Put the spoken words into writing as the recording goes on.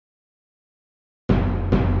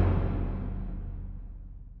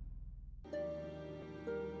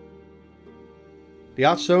The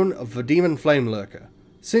Archstone of the Demon Flame Lurker.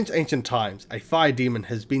 Since ancient times, a fire demon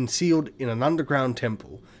has been sealed in an underground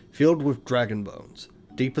temple filled with dragon bones.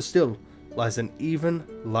 Deeper still lies an even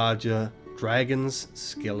larger dragon's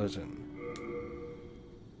skeleton.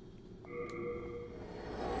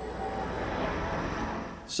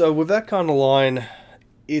 So with that kind of line,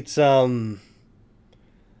 it's yeah,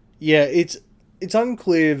 it's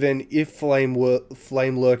unclear then if Flame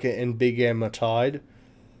Lurker and Big M are tied,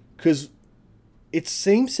 because it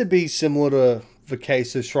seems to be similar to the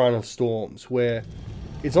case of Shrine of Storms, where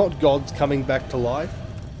it's not gods coming back to life,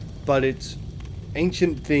 but it's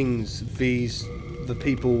ancient things the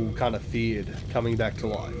people kind of feared coming back to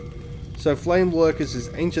life. So Flame Lurkers is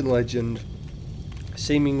ancient legend,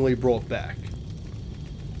 seemingly brought back.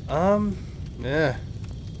 Yeah.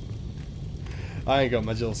 I ain't got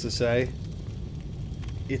much else to say.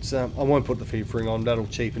 It's, I won't put the FIFA ring on, that'll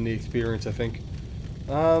cheapen the experience, I think.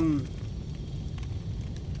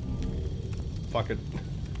 Fuck it.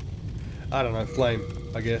 I don't know, Flame,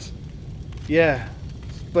 I guess. Yeah.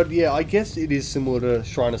 But yeah, I guess it is similar to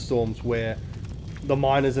Shrine of Storms, where the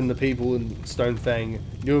miners and the people in Stonefang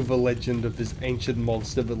knew of the legend of this ancient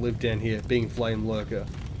monster that lived down here, being Flame Lurker.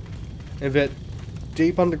 And that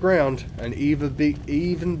deep underground, an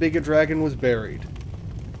even bigger dragon was buried.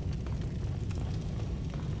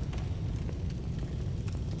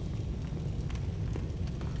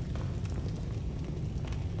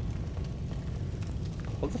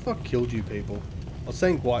 What the fuck killed you people? I was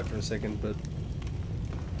staying quiet for a second, but...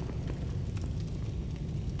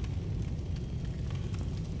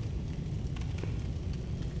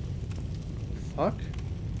 Fuck?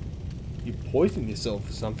 You poisoned yourself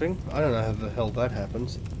or something? I don't know how the hell that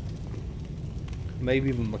happens.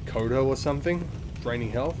 Maybe the Makoto or something?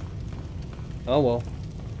 Draining health? Oh well.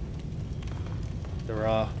 There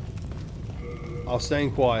are. I was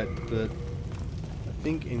staying quiet, but I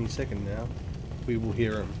think any second now we will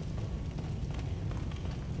hear him.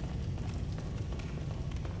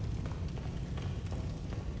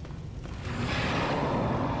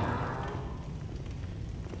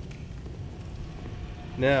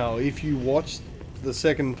 Now, if you watched the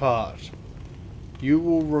second part, you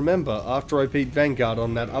will remember after I beat Vanguard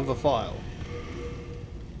on that other file,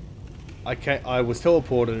 I was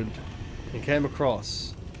teleported and came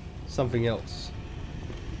across something else.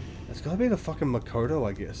 It's gotta be the fucking Makoto,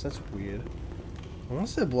 I guess. That's weird.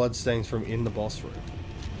 Unless they're bloodstains from in the boss room.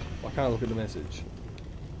 Why can't I look at the message?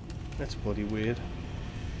 That's bloody weird.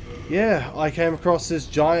 Yeah, I came across this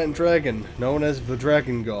giant dragon, known as the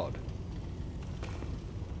Dragon God.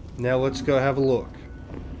 Now let's go have a look.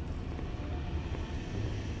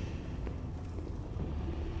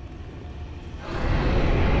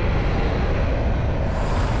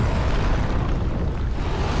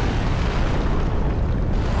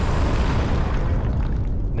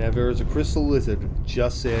 Now there is a crystal lizard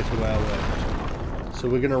just there to our left. So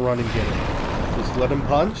we're gonna run and get him. Just let him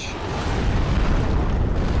punch.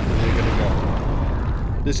 And we're gonna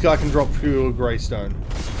go. This guy can drop through a greystone.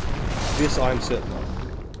 This I'm certain of.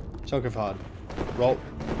 Chunk of hard. Roll.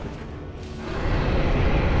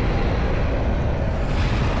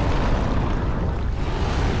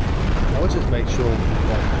 I would just make sure.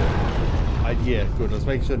 Yeah, good. Let's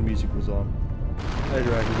make sure the music was on. Hey,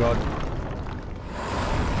 Dragon God.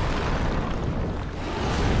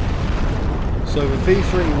 So the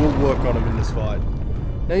thief ring will work on him in this fight.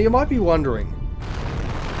 Now you might be wondering,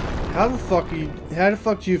 how the fuck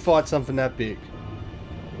do you fight something that big?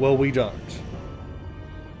 Well, we don't.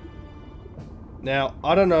 Now,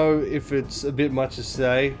 I don't know if it's a bit much to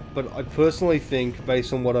say, but I personally think,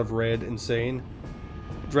 based on what I've read and seen,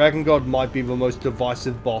 Dragon God might be the most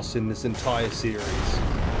divisive boss in this entire series.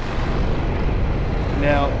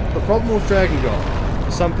 Now, the problem with Dragon God,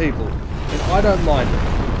 for some people, and I don't mind it,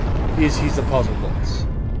 is he's a puzzle boss.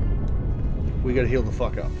 We gotta heal the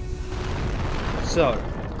fuck up. So,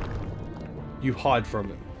 you hide from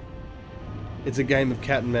him. It's a game of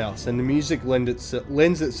cat and mouse, and the music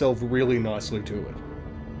lends itself really nicely to it.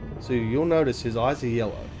 So you'll notice his eyes are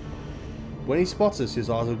yellow. When he spots us, his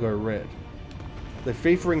eyes will go red. The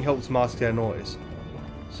thief ring helps mask our noise.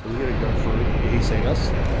 So we gotta go through. He's seen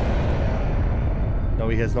us. No,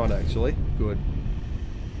 he has not actually. Good.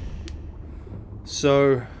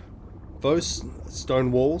 So, those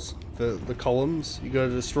stone walls, the columns you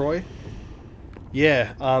gotta destroy.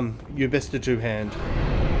 Yeah, you're best to two-hand.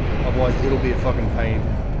 Otherwise, it'll be a fucking pain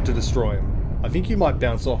to destroy him. I think you might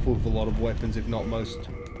bounce off with a lot of weapons, if not most.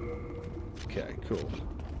 Okay, cool.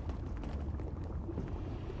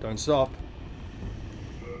 Don't stop.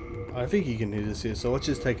 I think he can hit us here, so let's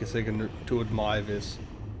just take a second to admire this.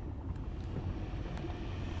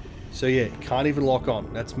 So yeah, can't even lock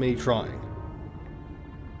on. That's me trying.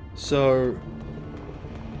 So,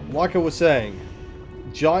 like I was saying,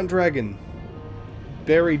 giant dragon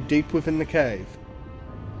buried deep within the cave.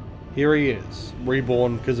 Here he is,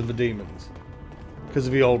 reborn because of the demons. Because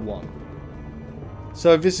of the old one.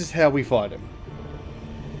 So this is how we fight him.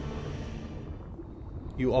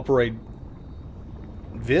 You operate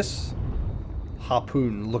this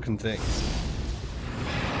harpoon looking thing.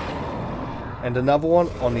 And another one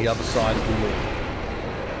on the other side of the wall.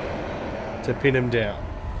 To pin him down.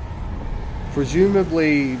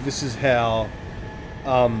 Presumably this is how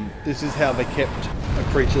they kept a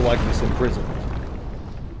creature like this in prison.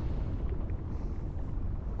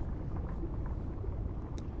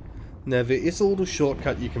 Now there is a little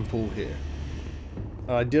shortcut you can pull here.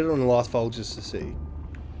 And I did it on the last file just to see.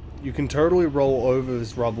 You can totally roll over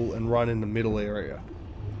this rubble and run in the middle area.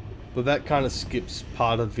 But that kind of skips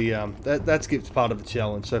part of the that skips part of the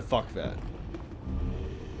challenge, so fuck that.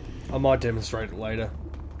 I might demonstrate it later.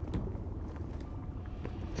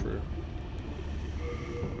 True.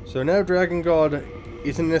 So now Dragon God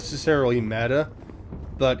isn't necessarily matter,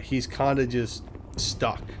 but he's kind of just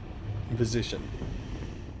stuck in position.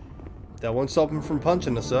 That won't stop him from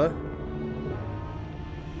punching us though.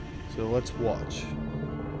 So let's watch.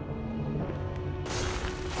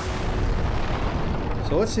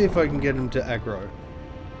 So let's see if I can get him to aggro.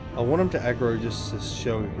 I want him to aggro just to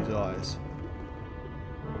show his eyes.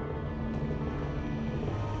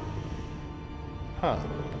 Huh.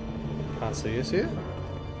 Can't see us here?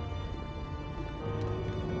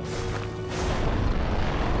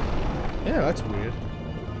 Yeah, that's weird.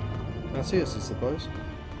 Can't see us, I suppose.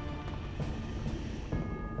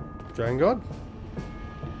 Dragon God?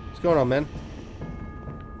 What's going on, man?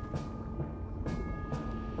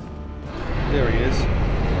 There he is.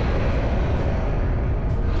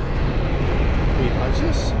 Can you punch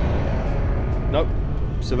us? Nope.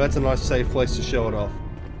 So that's a nice safe place to show it off.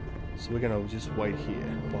 So we're gonna just wait here,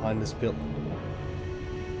 behind this pillar.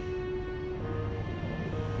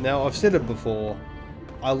 Now, I've said it before,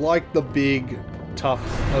 I like the big, tough,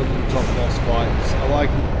 over-the-top boss fights. I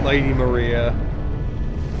like Lady Maria.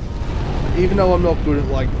 Even though I'm not good at,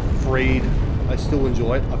 like, Freed, I still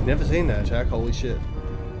enjoy it. I've never seen that attack, holy shit.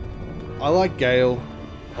 I like Gale,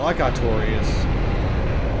 I like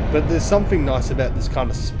Artorias, but there's something nice about this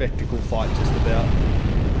kind of spectacle fight just about.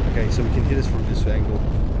 Okay, so we can hit us from this angle.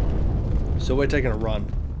 So we're taking a run.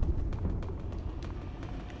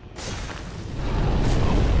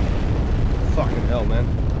 Fucking hell, man.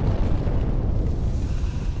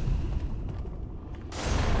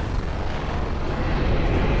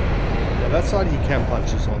 Now that side he can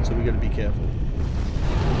punch us on, so we gotta be careful.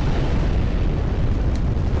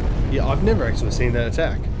 Yeah, I've never actually seen that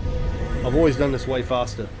attack. I've always done this way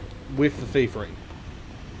faster, with the thief ring.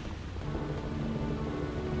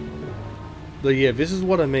 But yeah, this is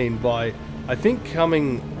what I mean by, I think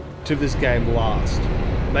coming to this game last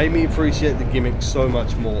made me appreciate the gimmick so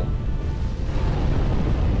much more.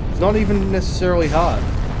 It's not even necessarily hard.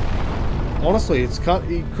 Honestly, it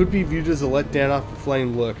could be viewed as a letdown after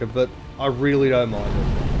Flame Lurker, but I really don't mind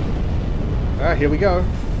it. Alright, here we go.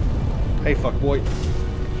 Hey fuckboy.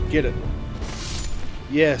 Get it.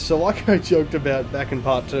 Yeah, so like I joked about back in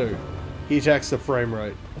part 2, he attacks the frame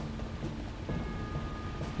rate.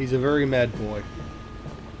 He's a very mad boy.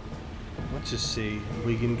 Let's just see if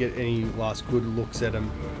we can get any last good looks at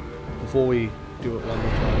him before we do it one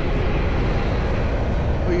more time.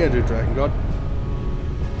 What are you gonna do, Dragon God?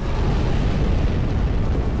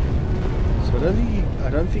 So I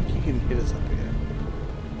don't think you can hit us up here.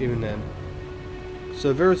 Even then.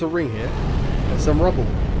 So there is a ring here, and some rubble.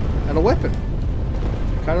 And a weapon.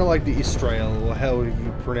 Kind of like the Israel, or however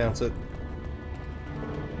you pronounce it.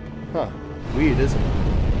 Huh. Weird, isn't it?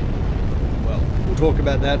 Well, we'll talk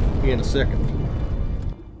about that in a second.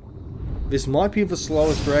 This might be the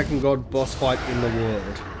slowest Dragon God boss fight in the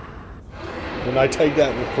world. And I take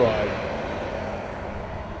that with pride.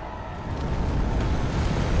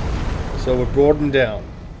 So we've brought him down.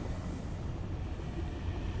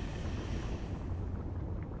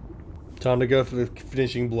 Time to go for the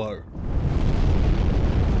finishing blow.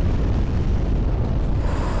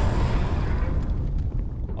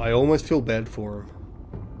 I almost feel bad for him.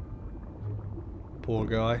 Poor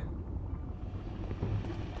guy.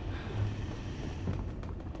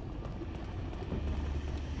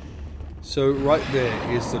 So right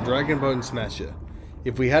there is the Dragonbone Smasher.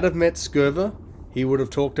 If we had have met Scurvy, he would have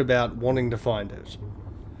talked about wanting to find it.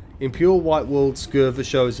 In Pure White World, Scurvy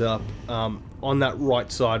shows up on that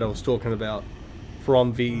right side I was talking about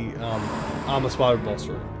from the Armor Spider boss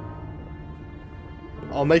room.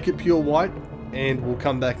 I'll make it Pure White. and we'll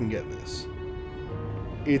come back and get this.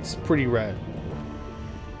 It's pretty rad.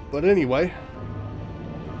 But anyway,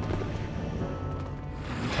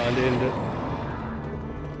 time to end it.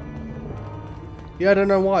 Yeah, I don't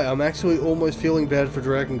know why. I'm actually almost feeling bad for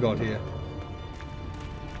Dragon God here.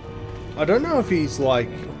 I don't know if he's, like,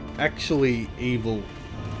 actually evil,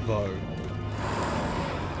 though.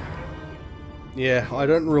 Yeah, I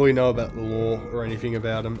don't really know about the lore or anything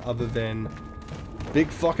about him other than big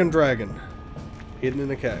fucking dragon hidden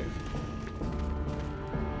in a cave.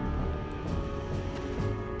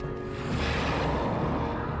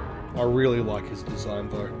 I really like his design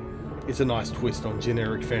though. It's a nice twist on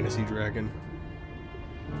generic fantasy dragon.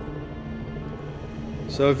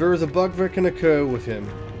 So if there is a bug that can occur with him,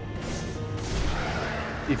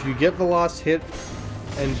 if you get the last hit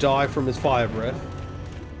and die from his fire breath,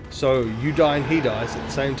 so you die and he dies at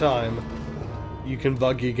the same time, you can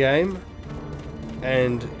bug your game,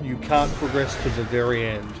 and you can't progress to the very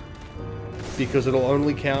end, because it'll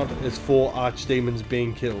only count as 4 archdemons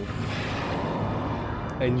being killed.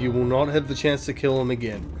 And you will not have the chance to kill them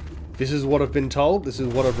again. This is what I've been told, this is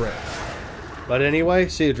what I've read. But anyway,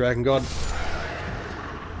 see you, Dragon God.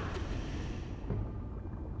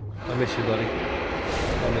 I miss you, buddy.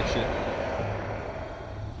 I miss you.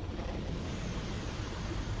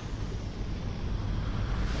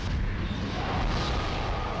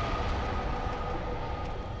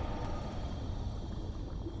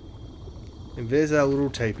 And there's our little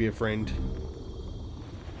tapir friend.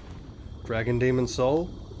 Dragon Demon Soul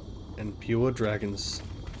and Pure Dragon's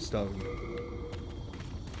Stone.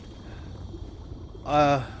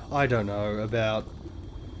 I don't know about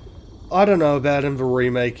him, the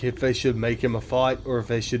remake, if they should make him a fight or if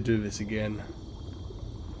they should do this again.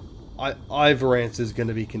 Either answer is going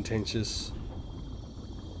to be contentious.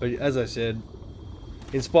 But as I said,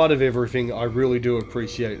 in spite of everything, I really do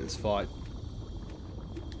appreciate this fight.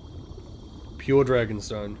 Pure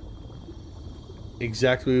Dragonstone.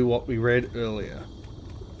 Exactly what we read earlier.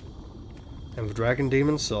 And the Dragon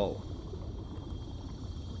Demon Soul.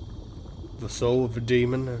 The soul of the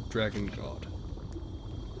demon Dragon God.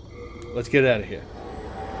 Let's get out of here.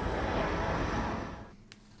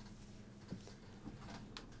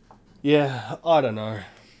 Yeah, I don't know.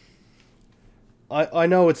 I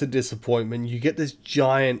know it's a disappointment. You get this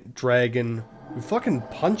giant dragon who fucking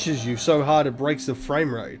punches you so hard it breaks the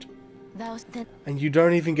frame rate. And you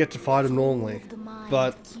don't even get to fight him normally.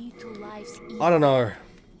 But, I don't know.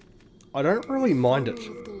 I don't really mind it.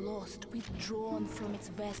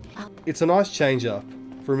 It's a nice change up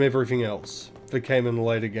from everything else that came in the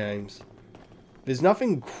later games. There's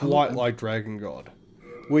nothing quite like Dragon God,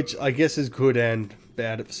 which I guess is good and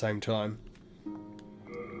bad at the same time.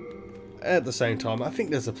 At the same time, I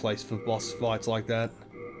think there's a place for boss fights like that.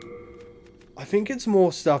 I think it's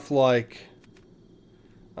more stuff like...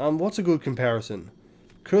 what's a good comparison?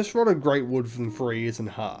 Curse Rod of Greatwood from 3 isn't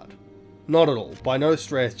hard. Not at all. By no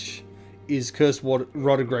stretch is Curse Rod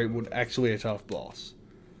of Greatwood actually a tough boss.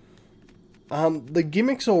 The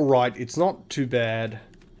gimmick's alright. It's not too bad.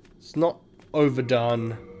 It's not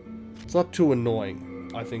overdone. It's not too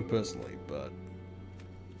annoying, I think personally, but...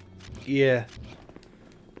 yeah.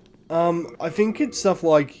 I think it's stuff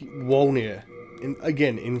like Wolnir,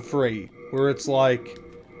 in 3, where it's like...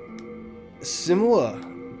 similar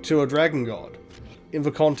to a Dragon God, in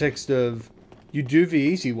the context of you do the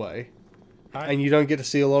easy way, and you don't get to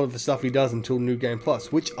see a lot of the stuff he does until New Game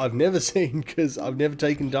Plus, which I've never seen because I've never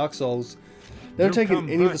taken Dark Souls, never taken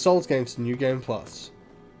any of the Souls games to New Game Plus.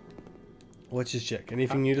 Let's just check.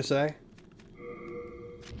 Anything new to say?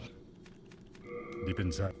 Deep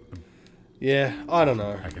inside. Yeah, I don't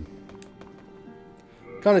know.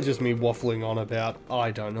 Kind of just me waffling on about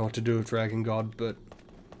I don't know what to do with Dragon God, but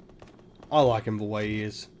I like him the way he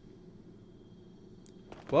is.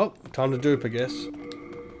 Well, time to dupe, I guess.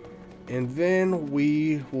 And then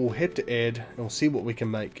we will head to Ed and we'll see what we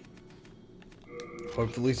can make.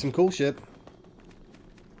 Hopefully some cool shit.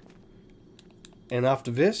 And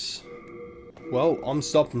after this, well, I'm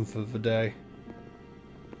stopping for the day.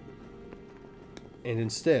 And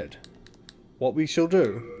instead, what we shall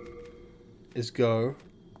do is go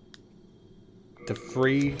to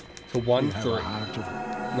 3 to 1 3.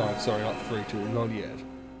 No, sorry, not 3 2, not yet.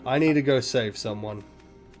 I need to go save someone.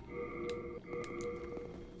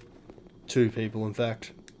 2 people, in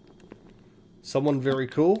fact. Someone very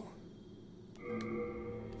cool.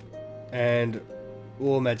 And,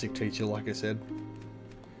 well, a magic teacher, like I said.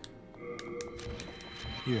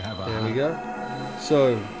 There we go.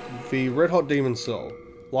 So, the Red Hot Demon Soul,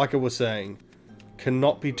 like I was saying,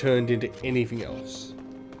 cannot be turned into anything else.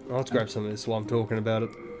 Let's grab some of this while I'm talking about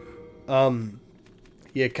it.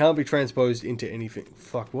 Yeah, it can't be transposed into anything.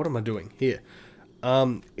 Fuck, what am I doing? Here.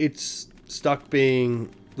 It's stuck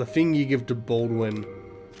being the thing you give to Baldwin.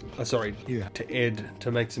 Sorry, Yeah. to Ed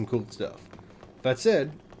to make some cool stuff. That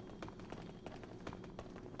said,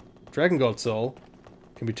 Dragon God Soul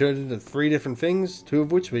can be turned into 3 different things, 2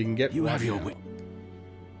 of which we can get You right have your now. way.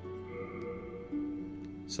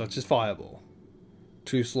 Such as Fireball.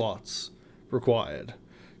 2 slots required.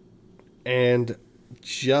 And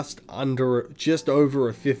just over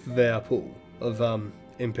a fifth of our pool of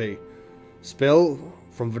MP. Spell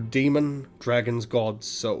from the Demon Dragon's God's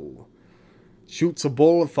Soul. Shoots a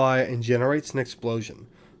ball of fire and generates an explosion.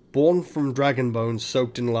 Born from dragon bones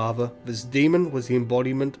soaked in lava, this demon was the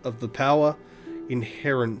embodiment of the power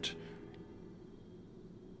inherent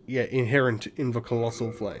in the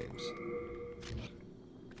colossal flames.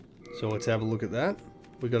 So let's have a look at that.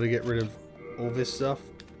 We got to get rid of all this stuff.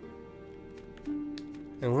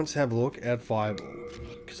 And let's have a look at Fireball.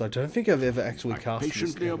 Because I don't think I've ever actually cast this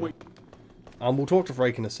Patiently ever. await. We'll talk to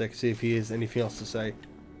Frake in a sec, see if he has anything else to say.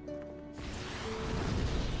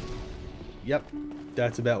 Yep,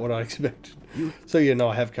 that's about what I expected. So yeah, no,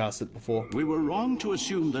 I have cast it before. We were wrong to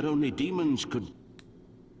assume that only demons could.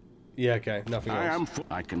 Yeah, okay, nothing else.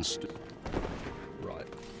 I can Right.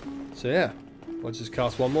 So yeah, let's just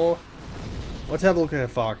cast one more. Let's have a look at how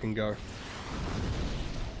far I can go.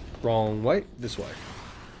 Wrong way, this way.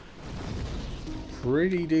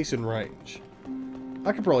 Pretty decent range.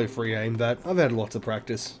 I could probably free aim that. I've had lots of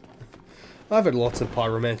practice. I've had lots of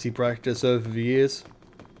pyromancy practice over the years.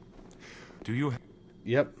 Do you?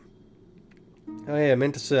 Yep. Oh yeah, I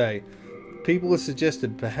meant to say, people have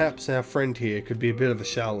suggested perhaps our friend here could be a bit of a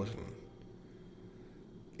charlatan.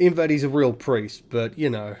 In that he's a real priest, but you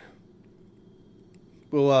know.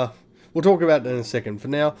 We'll talk about that in a second. For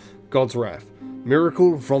now, God's Wrath.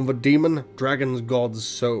 Miracle from the Demon Dragon's God's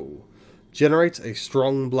Soul. Generates a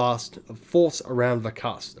strong blast of force around the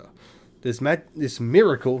caster. This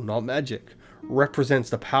miracle, not magic, represents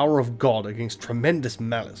the power of God against tremendous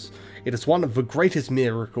malice. It is one of the greatest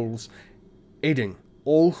miracles, aiding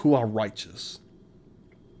all who are righteous.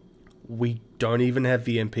 We don't even have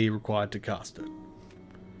the MP required to cast it.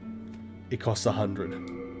 It costs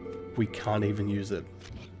 100. We can't even use it.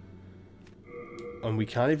 And we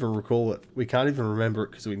can't even recall it. We can't even remember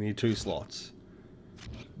it because we need 2 slots.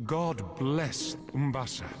 God bless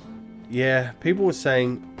Umbasa. Yeah, people were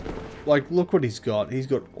saying, like, look what he's got. He's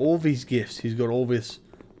got all these gifts. He's got all this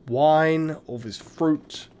wine, all this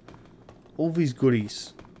fruit, all these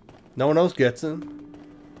goodies. No one else gets them.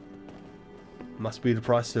 Must be the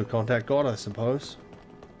price to contact God, I suppose.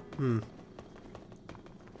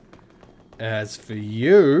 As for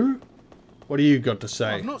you, what do you got to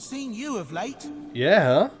say? I've not seen you of late. Yeah,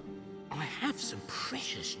 huh? I have some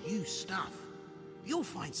precious new stuff. You'll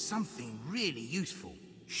find something really useful,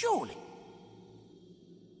 surely.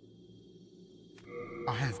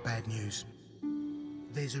 I have bad news.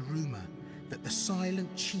 There's a rumor that the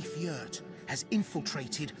silent Chief Yurt has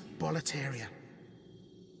infiltrated Boletaria.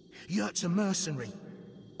 Yurt's a mercenary.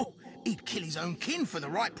 Oh, he'd kill his own kin for the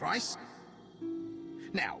right price.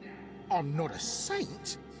 Now, I'm not a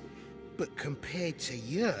saint, but compared to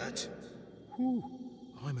Yurt, whew,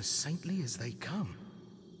 I'm as saintly as they come.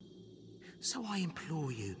 So I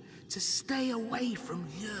implore you to stay away from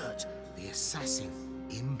Yurt, the assassin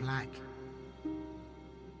in black.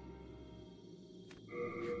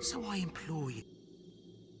 So I implore you.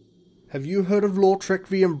 Have you heard of Lautrec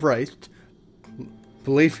the Embraced?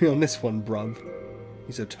 Believe me on this one, bruv.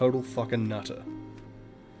 He's a total fucking nutter.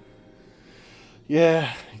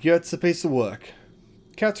 Yeah, Yurt's a piece of work.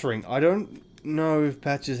 Catering, I don't know if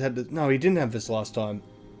Patches had this. No, he didn't have this last time.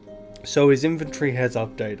 So his inventory has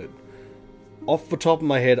updated. Off the top of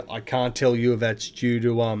my head, I can't tell you if that's due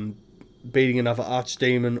to beating another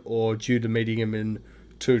archdemon or due to meeting him in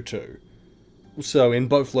 2-2. So in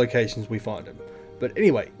both locations we find him. But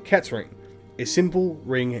anyway, Cat's Ring. A simple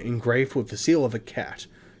ring engraved with the seal of a cat.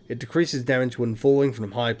 It decreases damage when falling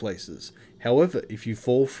from high places. However, if you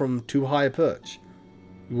fall from too high a perch,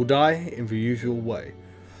 you will die in the usual way.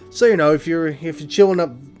 So you know, if you're chilling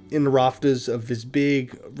up in the rafters of this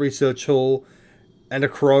big research hall and a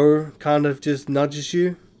crow kind of just nudges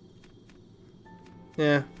you,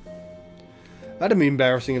 yeah, that'd be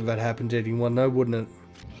embarrassing if that happened to anyone, though, wouldn't it?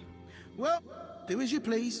 Well, do as you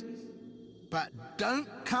please, but don't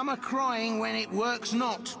come a-crying when it works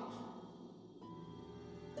not.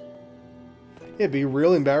 Yeah, it'd be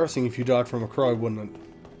real embarrassing if you died from a crow, wouldn't it?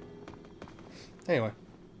 Anyway.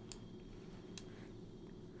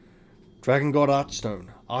 Dragon God Archstone.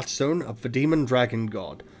 Archstone of the Demon Dragon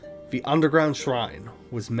God. The underground shrine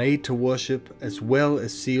was made to worship as well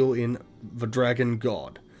as seal in the dragon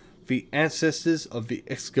god. The ancestors of the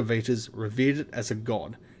excavators revered it as a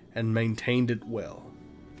god and maintained it well.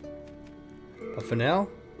 But for now,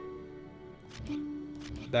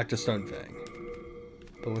 back to Stonefang.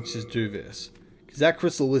 But let's just do this. Because that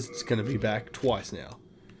crystal lizard's going to be back twice now.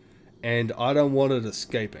 And I don't want it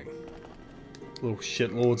escaping. Little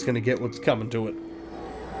shitlord's going to get what's coming to it.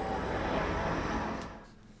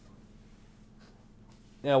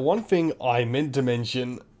 Now, one thing I meant to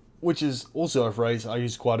mention, which is also a phrase I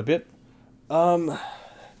use quite a bit,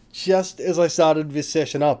 just as I started this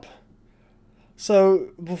session up. So,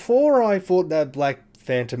 before I fought that black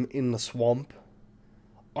phantom in the swamp,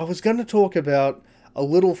 I was going to talk about a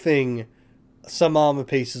little thing some armor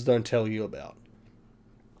pieces don't tell you about.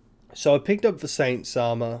 So I picked up the Saint's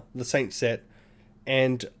armor, the Saint set,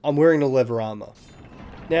 and I'm wearing the leather armor.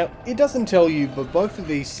 Now, it doesn't tell you, but both of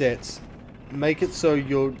these sets make it so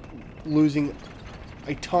you're losing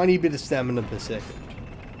a tiny bit of stamina per second.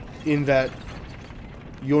 In that,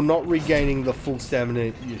 you're not regaining the full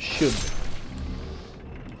stamina you should be.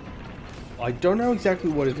 I don't know exactly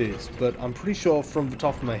what it is, but I'm pretty sure from the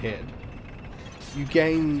top of my head, you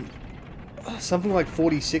gain something like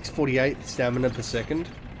 46, 48 stamina per second.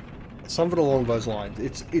 Something along those lines.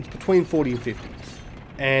 It's between 40 and 50.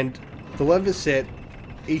 And the leather set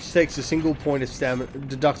each takes a single point of stamina,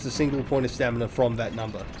 deducts a single point of stamina from that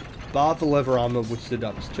number, bar the leather armor, which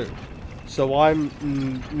deducts 2. So I'm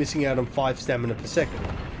missing out on 5 stamina per second.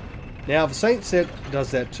 Now the Saint set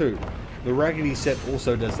does that too. The Raggedy set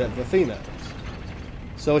also does that for females.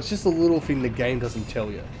 So it's just a little thing the game doesn't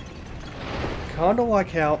tell you. Kinda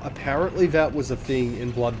like how apparently that was a thing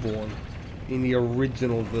in Bloodborne in the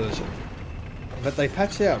original version. But they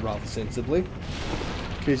patched out rather sensibly.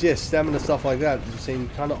 Because yes, stamina stuff like that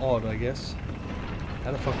seemed kinda odd, I guess.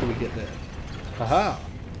 How the fuck did we get there? Haha!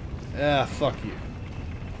 Ah, fuck you.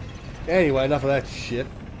 Anyway, enough of that shit.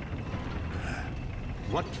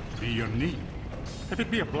 What be your need? If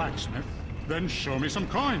it be a blacksmith, then show me some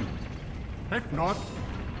coin. If not,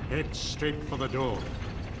 head straight for the door.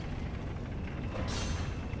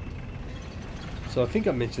 So I think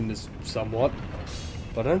I mentioned this somewhat,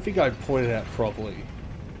 but I don't think I pointed out properly.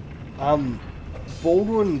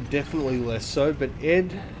 Baldwin definitely less so, but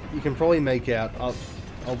Ed, you can probably make out,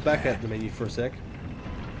 I'll back out the menu for a sec,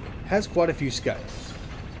 has quite a few scales.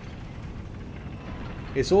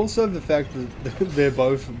 It's also the fact that they're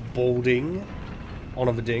both balding on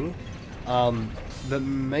a ding, that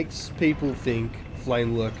makes people think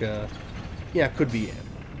Flame Lurker, yeah, could be Ed.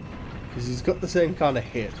 Because he's got the same kind of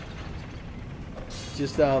head.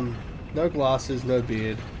 Just, no glasses, no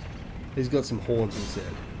beard. He's got some horns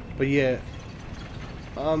instead. But yeah,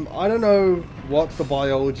 I don't know what the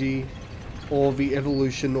biology or the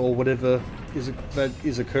evolution or whatever that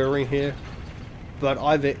is occurring here, but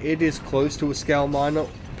either Ed is close to a Scale Miner,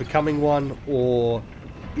 becoming one, or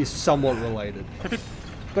is somewhat related.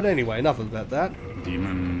 But anyway, enough about that.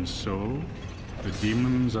 Demon soul? The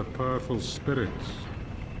demons are powerful spirits.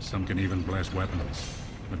 Some can even bless weapons.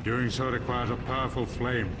 But doing so requires a powerful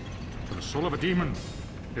flame. For the soul of a demon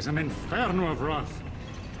is an inferno of wrath.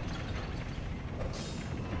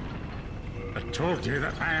 I told you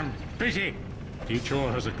that I am busy. Each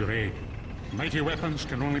ore has a grade. Mighty weapons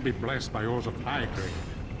can only be blessed by ores of high grade.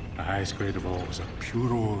 The highest grade of all is a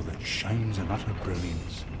pure ore that shines in utter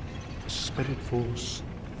brilliance. A spirit force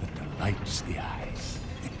that delights the eyes.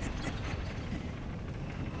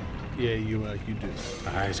 Yeah, you do. The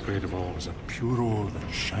highest grade of all is a pure ore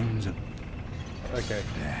that shines in... Okay.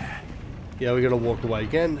 Yeah, we gotta walk away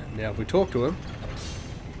again. Now if we talk to him...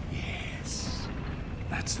 Yes,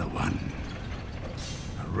 that's the one.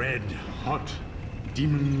 A red, hot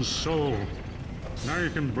demon soul. Now you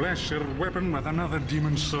can bless your weapon with another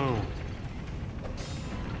demon soul.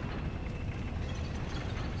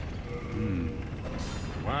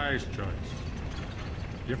 Wise choice.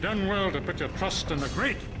 You've done well to put your trust in the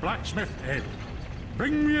great blacksmith Ed.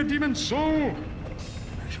 Bring me a demon soul, and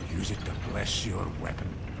I shall use it to bless your weapon.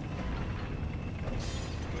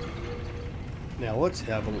 Now let's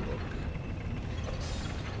have a look.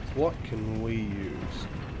 What can we use?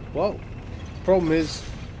 Well, problem is,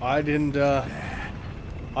 I didn't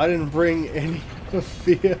bring any of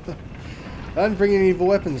the, I didn't bring any of the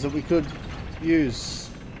weapons that we could use.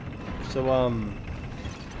 So,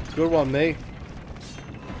 good one, me.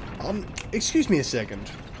 Excuse me a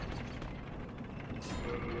second.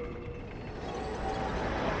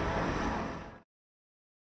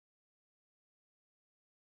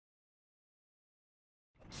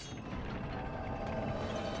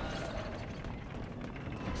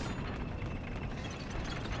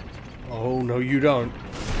 Oh, no you don't.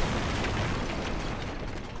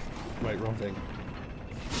 Wait, wrong thing.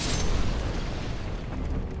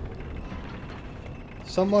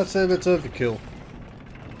 Some might say that's overkill.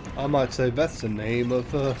 I might say that's the name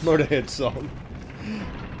of a Motorhead song.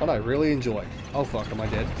 But I really enjoy. Oh fuck, am I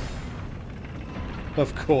dead?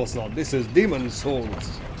 Of course not. This is Demon's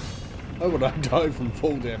Souls. Why would I die from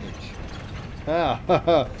full damage? Ah,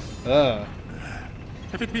 ha ha.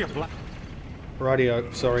 If it be a black...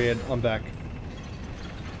 Radio, sorry Ed, I'm back.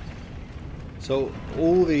 So,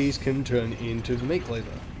 all these can turn into the meat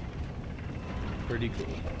cleaver. Pretty cool.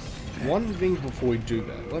 One thing before we do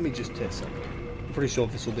that, let me just test something. I'm pretty sure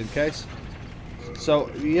this will be the case. So,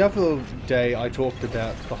 the other day I talked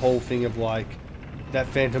about the whole thing of like, that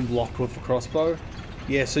phantom block with the crossbow.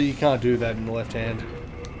 Yeah, so you can't do that in the left hand.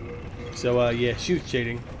 So, yeah, she was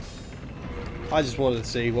cheating. I just wanted to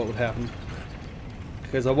see what would happen.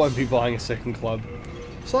 Because I won't be buying a second club.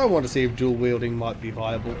 So I want to see if dual wielding might be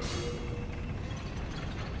viable.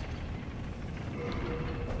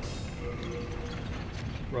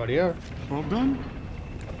 Rightio. All done?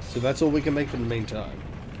 So that's all we can make for the meantime.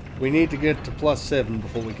 We need to get to +7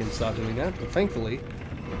 before we can start doing that, but thankfully,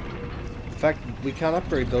 the fact that we can't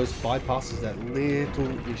upgrade those bypasses that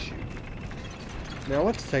little issue. Now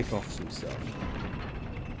let's take off some stuff.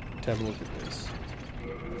 Let's have a look at this.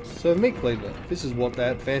 So meat cleaver, this is what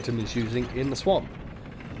that phantom is using in the swamp.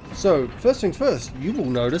 So first things first, you will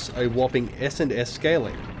notice a whopping S&S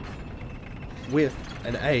scaling with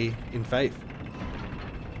an A in faith.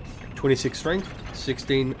 26 strength,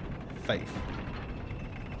 16 faith.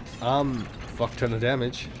 Fuck ton of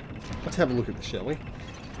damage. Let's have a look at this, shall we?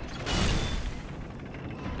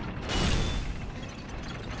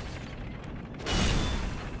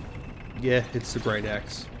 Yeah, it's the great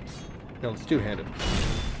axe. No, it's two-handed.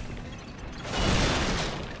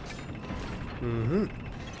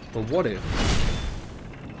 But what if?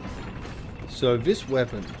 So this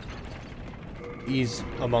weapon is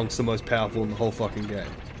amongst the most powerful in the whole fucking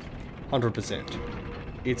game. 100%.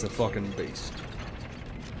 It's a fucking beast.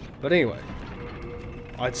 But anyway,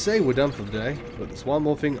 I'd say we're done for the day, but there's one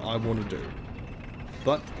more thing I want to do.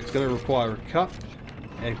 But it's going to require a cut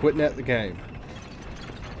and quitting out the game.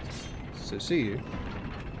 So see you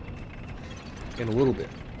in a little bit.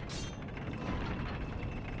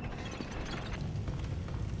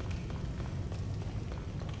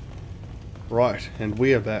 Right, and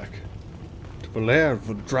we are back to the lair of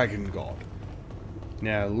the Dragon God.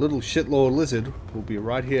 Now, little shitlord lizard will be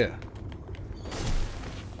right here.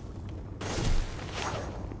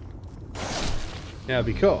 Now,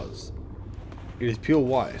 because it is pure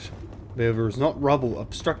white, there is not rubble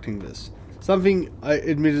obstructing this. Something,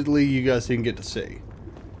 admittedly, you guys didn't get to see.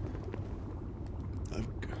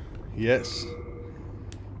 Yes.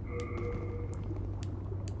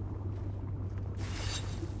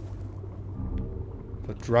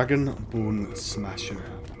 The Dragon Bone Smasher.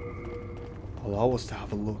 Allow us to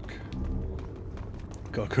have a look.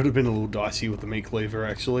 God, could have been a little dicey with the meat cleaver,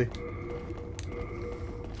 actually.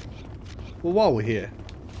 Well, while we're here.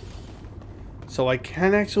 So I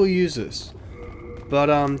can actually use this.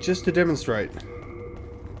 But, just to demonstrate.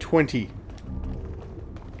 20.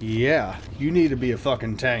 Yeah, you need to be a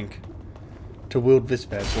fucking tank to wield this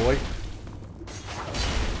bad boy.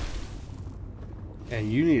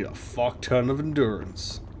 And you need a fuck ton of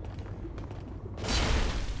endurance.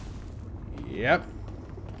 Yep.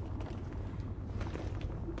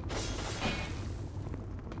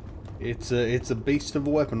 It's a beast of a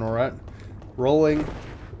weapon, alright. Rolling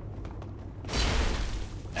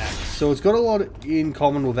axe. So it's got a lot in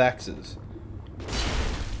common with axes.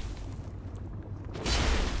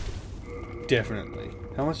 Definitely.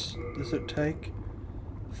 How much does it take?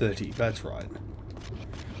 30, that's right.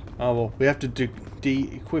 Oh well, we have to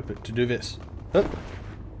de-equip it to do this. Hup.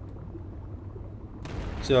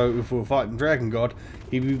 So if we were fighting Dragon God,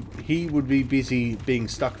 he would be busy being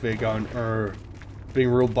stuck there going, being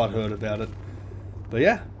real butthurt about it. But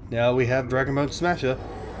yeah, now we have Dragon Bone Smasher.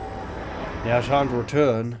 Now time to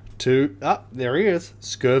return to, there he is,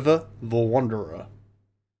 Skirva the Wanderer.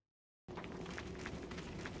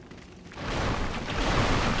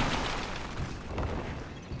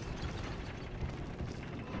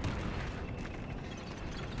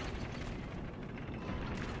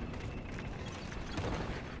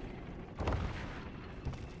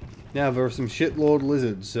 Now there are some shitlord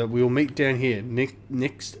lizards that we will meet down here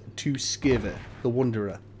next to Skirva the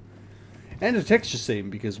Wanderer. And a texture seam,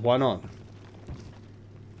 because why not?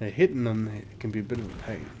 Now, hitting them it can be a bit of a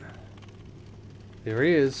pain. There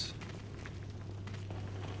he is.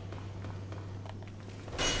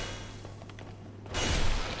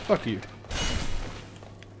 Fuck you.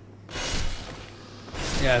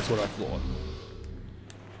 Yeah, that's what I thought.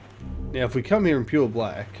 Now, if we come here in pure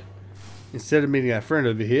black, instead of meeting our friend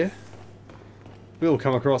over here, we'll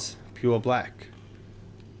come across pure black.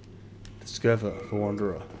 Discover the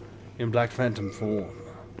Wanderer in Black Phantom form.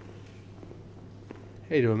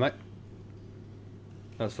 How you doing, mate?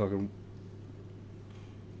 That's fucking...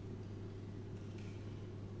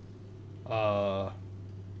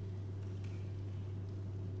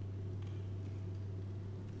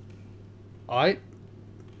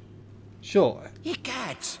 Sure. You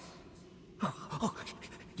cats! Oh,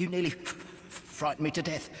 you nearly frightened me to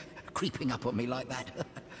death, creeping up on me like that.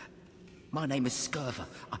 My name is Scurver.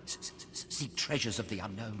 I seek treasures of the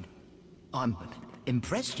unknown. I'm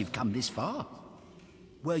impressed you've come this far.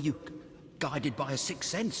 Were you guided by a sixth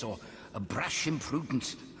sense or a brash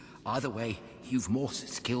imprudence? Either way, you've more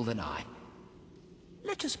skill than I.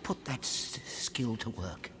 Let us put that skill to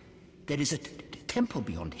work. There is a temple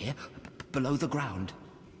beyond here, below the ground.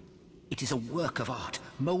 It is a work of art,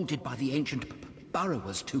 molded by the ancient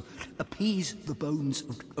burrowers to appease the bones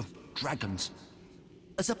of dragons.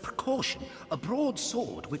 As a precaution, a broad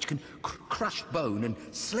sword which can crush bone and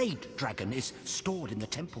slay dragon is stored in the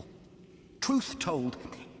temple. Truth told,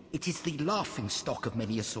 it is the laughing stock of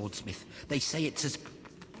many a swordsmith. They say it's as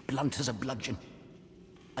blunt as a bludgeon.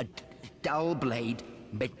 A dull blade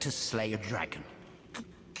meant to slay a dragon.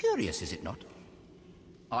 Curious, is it not?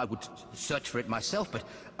 I would search for it myself, but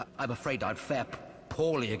I'm afraid I'd fare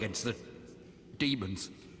poorly against the demons.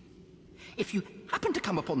 If you happen to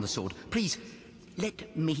come upon the sword, please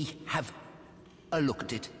let me have a look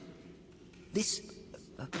at it. This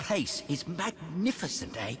place is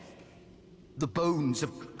magnificent, eh? The bones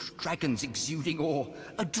of dragons exuding awe,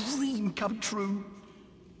 a dream come true.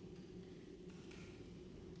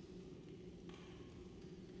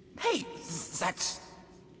 Hey, that's...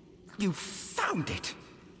 You found it.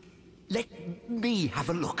 Let me have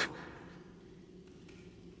a look.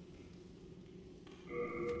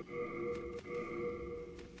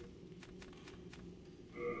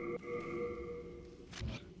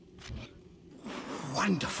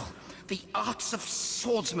 Wonderful. The arts of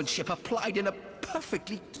swordsmanship applied in a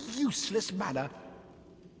perfectly useless manner.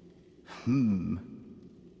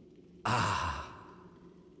 Oh,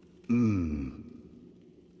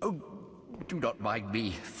 do not mind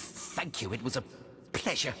me. Thank you, it was a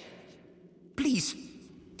pleasure. Please,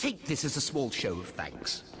 take this as a small show of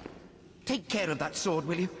thanks. Take care of that sword,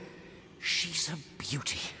 will you? She's a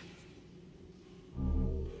beauty.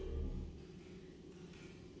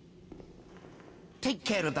 Take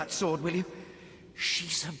care of that sword, will you?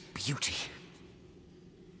 She's a beauty.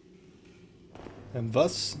 And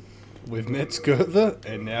thus, we've met Scurver,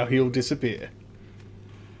 and now he'll disappear.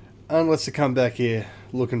 Unless to come back here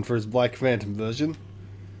looking for his Black Phantom version.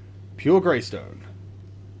 Pure Greystone.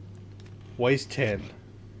 Weighs 10.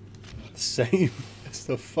 Same as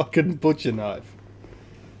the fucking butcher knife.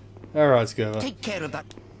 Alright, Scurver. Take care of that.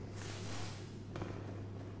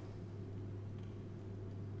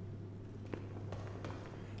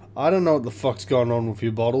 I don't know what the fuck's going on with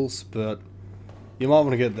your bottles, but you might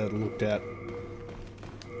want to get that looked at.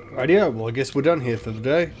 Rightio, well I guess we're done here for the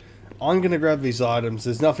day. I'm going to grab these items.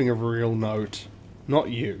 There's nothing of real note. Not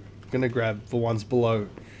you. I'm going to grab the ones below.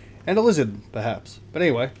 And a lizard, perhaps. But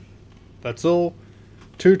anyway, that's all.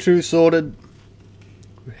 2-2 sorted.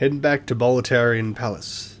 We're heading back to Boletarian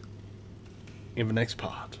Palace in the next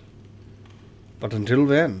part. But until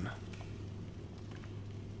then...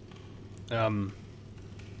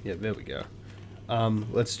 yeah, there we go.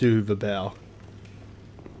 Let's do the bow.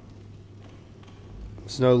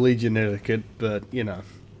 It's no Legion etiquette, but, you know.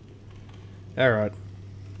 Alright.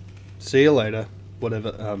 See you later.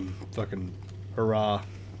 Whatever, fucking hurrah.